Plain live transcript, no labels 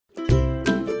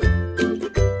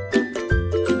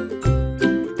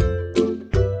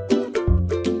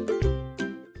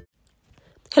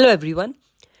Hello everyone.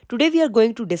 Today we are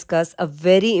going to discuss a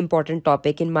very important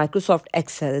topic in Microsoft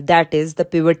Excel, that is the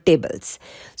pivot tables.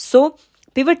 So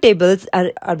pivot tables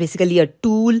are basically a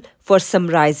tool for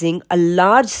summarizing a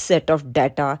large set of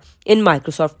data in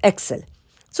Microsoft Excel.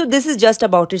 So this is just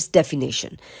about its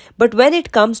definition. But when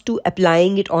it comes to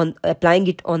applying it on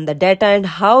the data and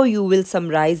how you will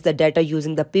summarize the data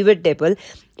using the pivot table,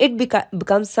 it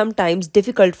becomes sometimes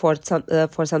difficult for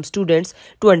some students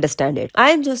to understand it.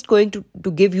 I am just going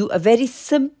to give you a very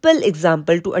simple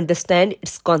example to understand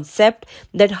its concept,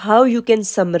 that how you can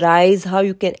summarize, how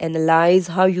you can analyze,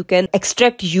 how you can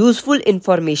extract useful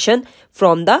information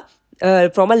from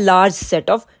a large set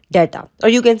of data. Or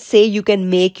you can say you can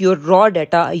make your raw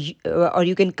data or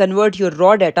you can convert your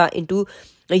raw data into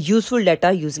useful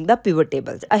data using the pivot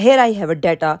tables. Here I have a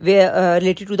data where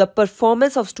related to the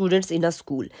performance of students in a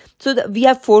school. So we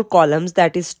have 4 columns,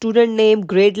 that is student name,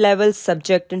 grade level,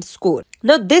 subject and score.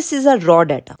 Now this is a raw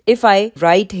data. If I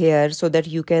write here so that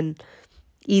you can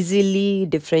easily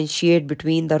differentiate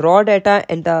between the raw data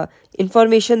and the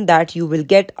information that you will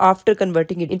get after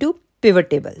converting it into pivot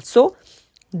table. So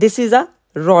this is a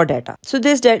raw data. So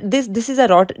this is a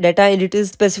raw data, and it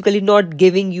is specifically not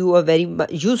giving you a very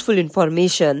useful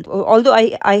information. Although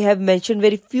I have mentioned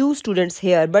very few students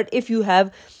here, but if you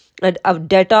have a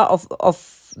data of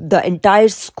the entire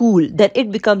school, then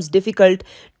it becomes difficult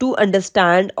to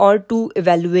understand or to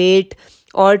evaluate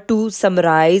or to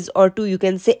summarize or to, you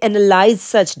can say, analyze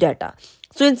such data.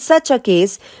 So in such a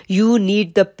case, you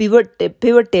need the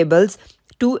pivot tables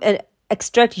to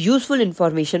extract useful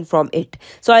information from it.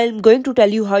 So I am going to tell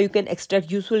you how you can extract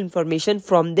useful information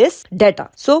from this data.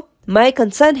 So my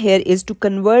concern here is to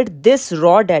convert this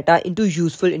raw data into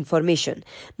useful information.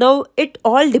 Now it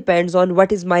all depends on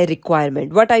what is my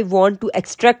requirement, what I want to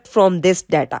extract from this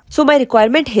data. So my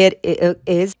requirement here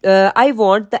is I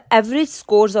want the average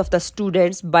scores of the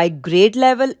students by grade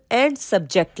level and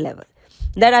subject level.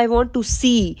 That I want to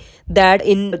see that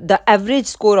in the average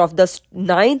score of the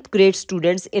 9th grade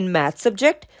students in math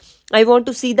subject, I want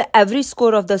to see the average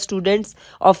score of the students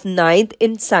of 9th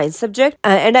in science subject,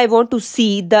 and I want to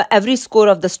see the average score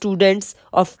of the students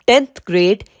of 10th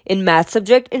grade in math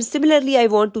subject, and similarly I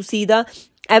want to see the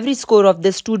average score of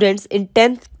the students in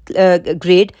 10th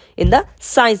grade in the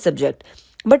science subject.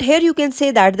 But here you can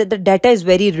say that the data is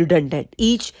very redundant.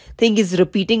 Each thing is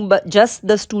repeating, but just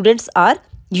the students are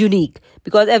unique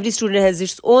because every student has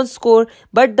its own score,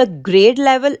 but the grade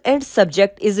level and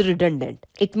subject is redundant.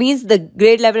 It means the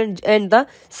grade level and the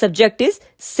subject is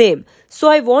same. So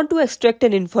I want to extract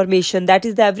an information that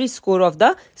is the average score of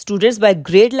the students by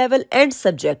grade level and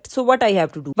subject. So what I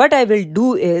have to do? What I will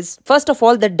do is, first of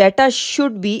all, the data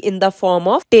should be in the form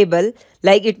of table,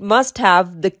 like it must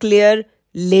have the clear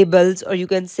labels, or you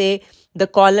can say the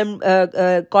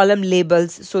column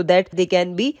labels, so that they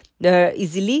can be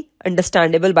easily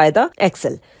understandable by the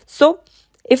Excel. So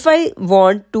if I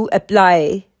want to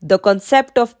apply the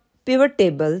concept of pivot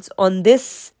tables on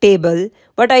this table,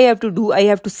 what I have to do, I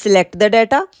have to select the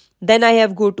data, then I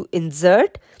have go to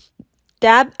insert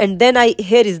tab, and then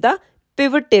here is the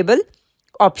pivot table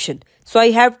option. So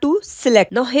I have to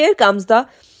select. Now here comes a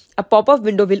pop-up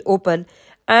window will open,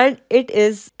 and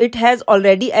it has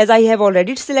already, as I have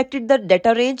already selected the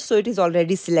data range, so it is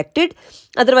already selected.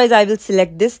 Otherwise I will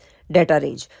select this data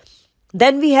range.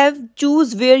 Then we have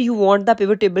choose where you want the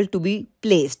pivot table to be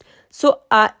placed. So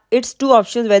it's 2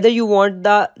 options, whether you want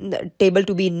the table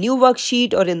to be in new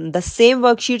worksheet or in the same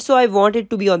worksheet. So I want it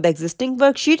to be on the existing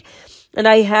worksheet, and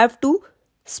I have to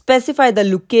specify the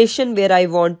location where I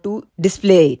want to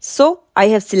display it. So I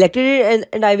have selected it,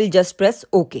 and I will just press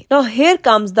OK. Now here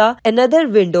comes another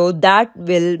window that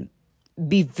will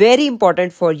be very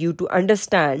important for you to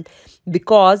understand,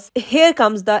 because here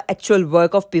comes the actual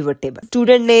work of pivot table.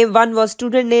 Student name, one was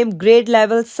student name, grade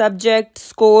level, subject,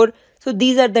 score. So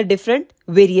these are the different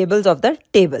variables of the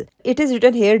table. It is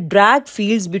written here, drag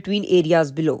fields between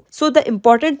areas below. So the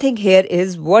important thing here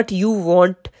is what you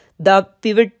want the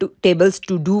pivot tables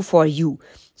to do for you.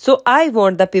 So I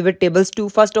want the pivot tables to,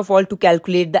 first of all, to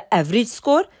calculate the average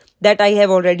score, that I have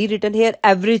already written here,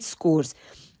 average scores.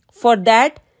 For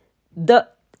that,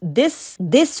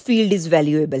 this field is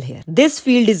valuable here. This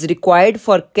field is required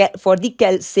for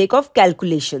the sake of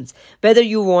calculations. Whether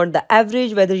you want the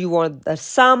average, whether you want the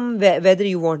sum, whether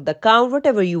you want the count,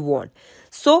 whatever you want.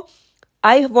 So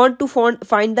I want to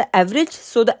find the average.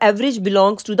 So the average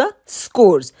belongs to the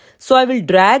scores. So I will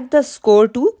drag the score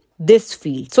to this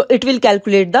field. So it will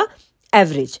calculate the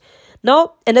average.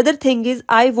 Now another thing is,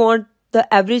 I want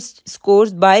the average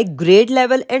scores by grade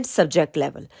level and subject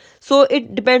level. So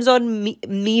it depends on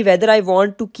me whether I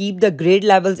want to keep the grade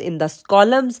levels in the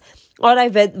columns or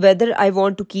whether I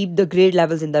want to keep the grade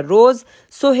levels in the rows.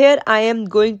 So here I am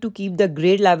going to keep the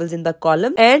grade levels in the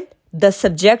column and the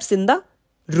subjects in the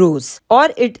rows. Or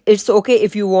it's okay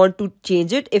if you want to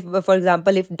change it. If, for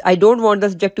example, if I don't want the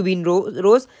subject to be in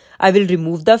rows, I will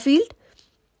remove the field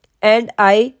and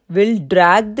I will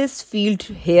drag this field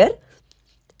here,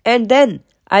 and then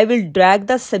I will drag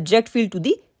the subject field to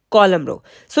the column row.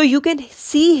 So you can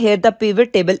see here the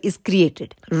pivot table is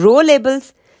created. Row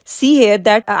labels, see here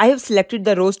that I have selected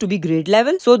the rows to be grade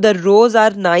level. So the rows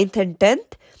are 9th and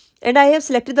 10th, and I have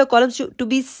selected the columns to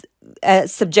be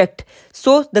subject.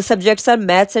 So the subjects are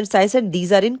maths and science, and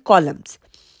these are in columns.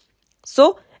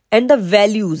 So, and the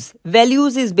values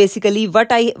is basically what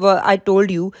I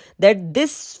told you, that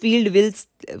this field will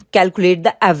calculate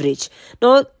the average.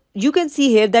 Now you can see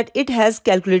here that it has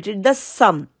calculated the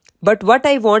sum, but what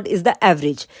I want is the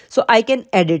average. So I can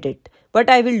edit it. What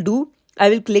I will do, I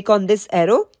will click on this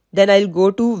arrow, then I will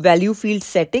go to value field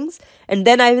settings, and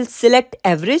then I will select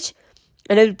average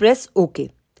and I will press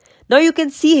OK. Now you can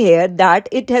see here that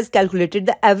it has calculated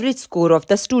the average score of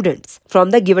the students from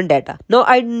the given data. Now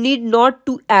I need not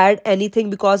to add anything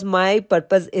because my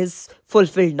purpose is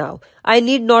fulfilled now. I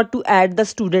need not to add the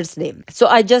student's name. So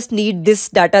I just need this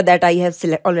data that I have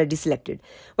already selected.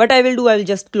 What I will do, I will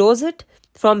just close it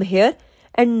from here.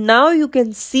 And now you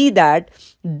can see that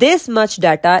this much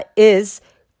data is,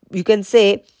 you can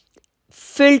say,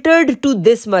 filtered to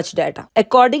this much data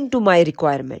according to my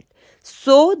requirement.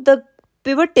 So the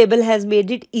pivot table has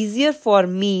made it easier for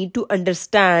me to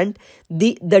understand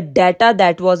the data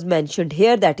that was mentioned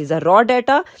here, that is a raw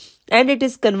data, and it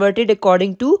is converted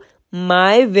according to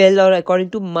my will or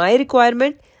according to my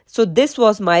requirement. So this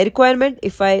was my requirement.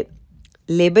 If I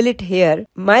label it here,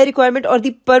 my requirement or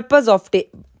the purpose of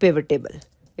pivot table.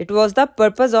 It was the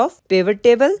purpose of pivot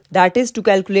table, that is to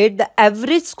calculate the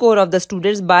average score of the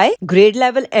students by grade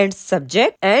level and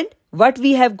subject. And what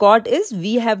we have got is,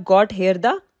 we have got here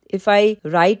the, if I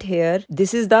write here,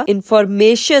 this is the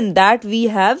information that we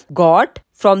have got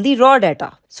from the raw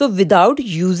data. So without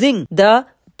using the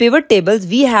pivot tables,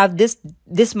 we have this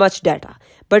much data.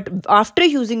 But after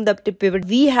using the pivot,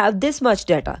 we have this much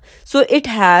data. So it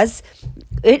has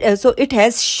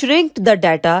shrinked the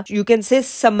data. You can say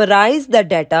summarize the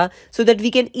data so that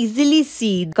we can easily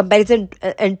see comparison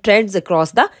and trends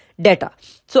across the data.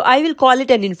 So I will call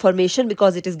it an information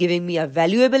because it is giving me a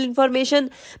valuable information,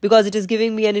 because it is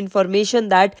giving me an information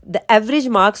that the average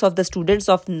marks of the students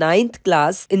of 9th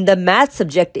class in the math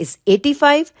subject is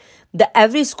 85. The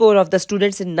average score of the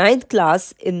students in 9th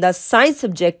class in the science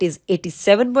subject is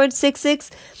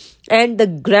 87.66. And the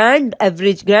grand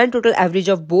total average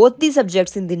of both the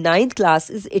subjects in the 9th class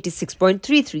is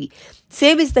 86.33.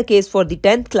 Same is the case for the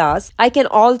 10th class. I can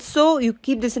also, you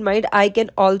keep this in mind, I can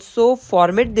also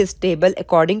format this table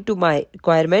according to my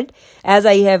requirement. As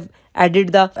I have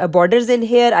added the borders in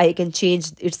here, I can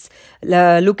change its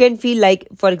look and feel. Like,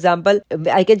 for example,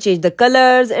 I can change the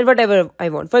colors and whatever I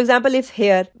want. For example, if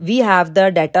here we have the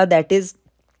data that is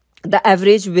the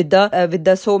average with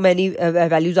the so many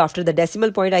values after the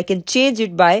decimal point, I can change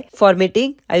it by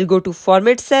formatting. I'll go to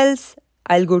format cells,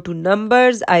 I'll go to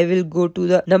numbers, I will go to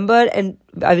the number and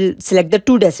I will select the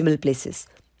 2 decimal places.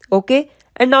 Okay,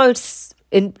 and now it's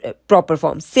in proper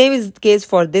form. Same is the case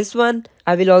for this one.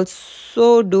 I will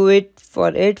also do it for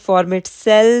it, format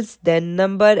cells, then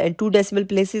number and 2 decimal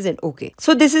places, and okay.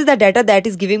 So this is the data that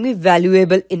is giving me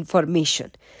valuable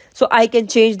information. So I can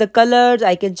change the colors,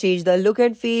 I can change the look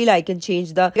and feel, I can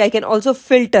also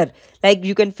filter. Like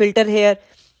you can filter here.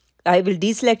 I will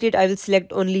deselect it. I will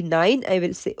select only 9. I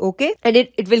will say okay. And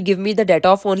it will give me the data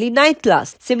of only 9th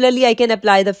class. Similarly, I can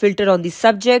apply the filter on the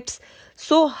subjects.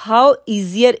 So how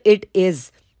easier it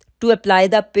is to apply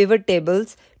the pivot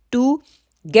tables to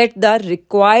get the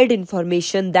required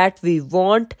information that we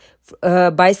want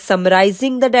by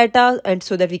summarizing the data, and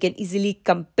so that we can easily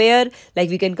compare. Like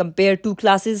we can compare 2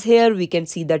 classes here, we can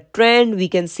see the trend, we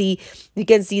can see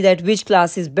that which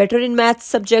class is better in math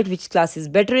subject, which class is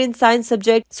better in science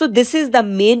subject. So this is the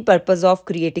main purpose of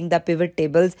creating the pivot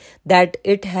tables, that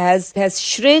it has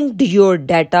shrinked your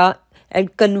data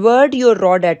and convert your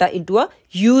raw data into a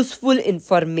useful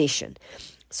information.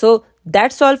 So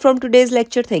that's all from today's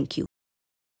lecture. Thank you.